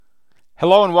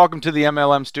Hello and welcome to the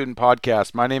MLM Student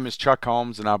Podcast. My name is Chuck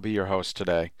Holmes and I'll be your host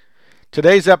today.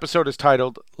 Today's episode is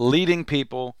titled Leading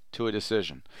People to a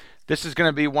Decision. This is going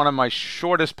to be one of my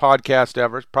shortest podcasts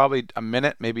ever, probably a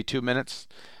minute, maybe 2 minutes,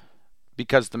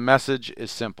 because the message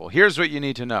is simple. Here's what you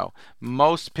need to know.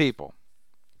 Most people,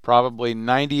 probably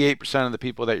 98% of the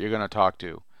people that you're going to talk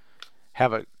to,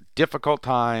 have a difficult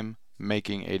time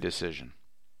making a decision.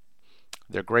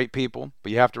 They're great people,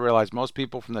 but you have to realize most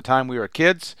people from the time we were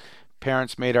kids,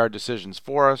 parents made our decisions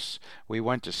for us. We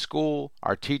went to school.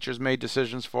 Our teachers made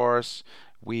decisions for us.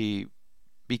 We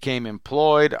became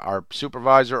employed. Our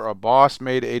supervisor or boss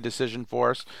made a decision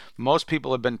for us. Most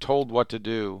people have been told what to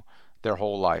do their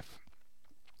whole life.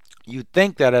 You'd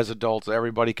think that as adults,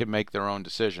 everybody could make their own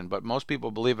decision, but most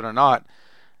people, believe it or not,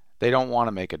 they don't want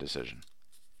to make a decision.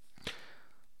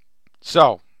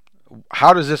 So,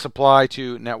 how does this apply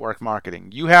to network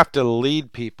marketing? You have to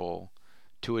lead people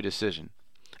to a decision.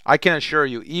 I can assure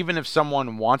you, even if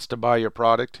someone wants to buy your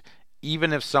product,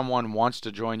 even if someone wants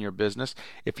to join your business,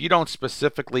 if you don't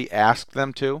specifically ask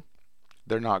them to,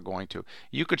 they're not going to.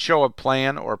 You could show a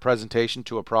plan or a presentation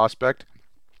to a prospect.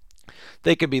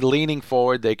 They could be leaning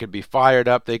forward, they could be fired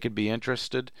up, they could be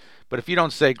interested. But if you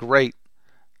don't say, great,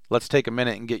 let's take a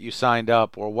minute and get you signed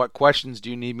up, or what questions do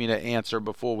you need me to answer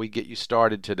before we get you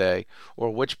started today,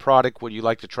 or which product would you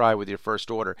like to try with your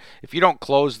first order? If you don't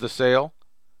close the sale,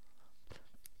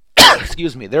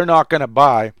 they're not going to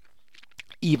buy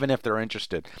even if they're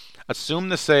interested. Assume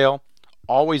the sale,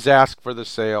 always ask for the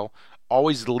sale,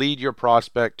 always lead your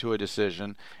prospect to a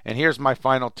decision. And here's my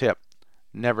final tip.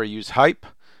 Never use hype,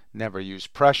 never use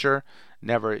pressure,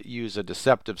 never use a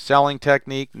deceptive selling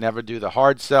technique, never do the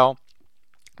hard sell,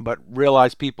 but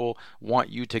realize people want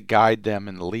you to guide them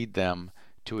and lead them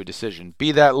to a decision.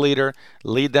 Be that leader,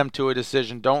 lead them to a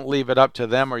decision. Don't leave it up to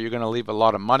them or you're going to leave a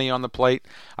lot of money on the plate.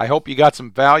 I hope you got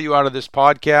some value out of this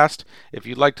podcast. If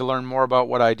you'd like to learn more about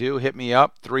what I do, hit me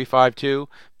up,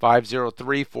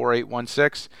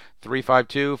 352-503-4816,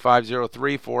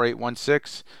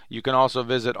 352-503-4816. You can also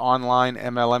visit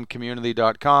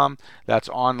onlinemlmcommunity.com. That's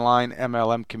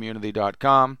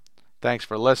onlinemlmcommunity.com. Thanks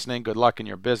for listening. Good luck in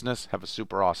your business. Have a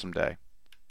super awesome day.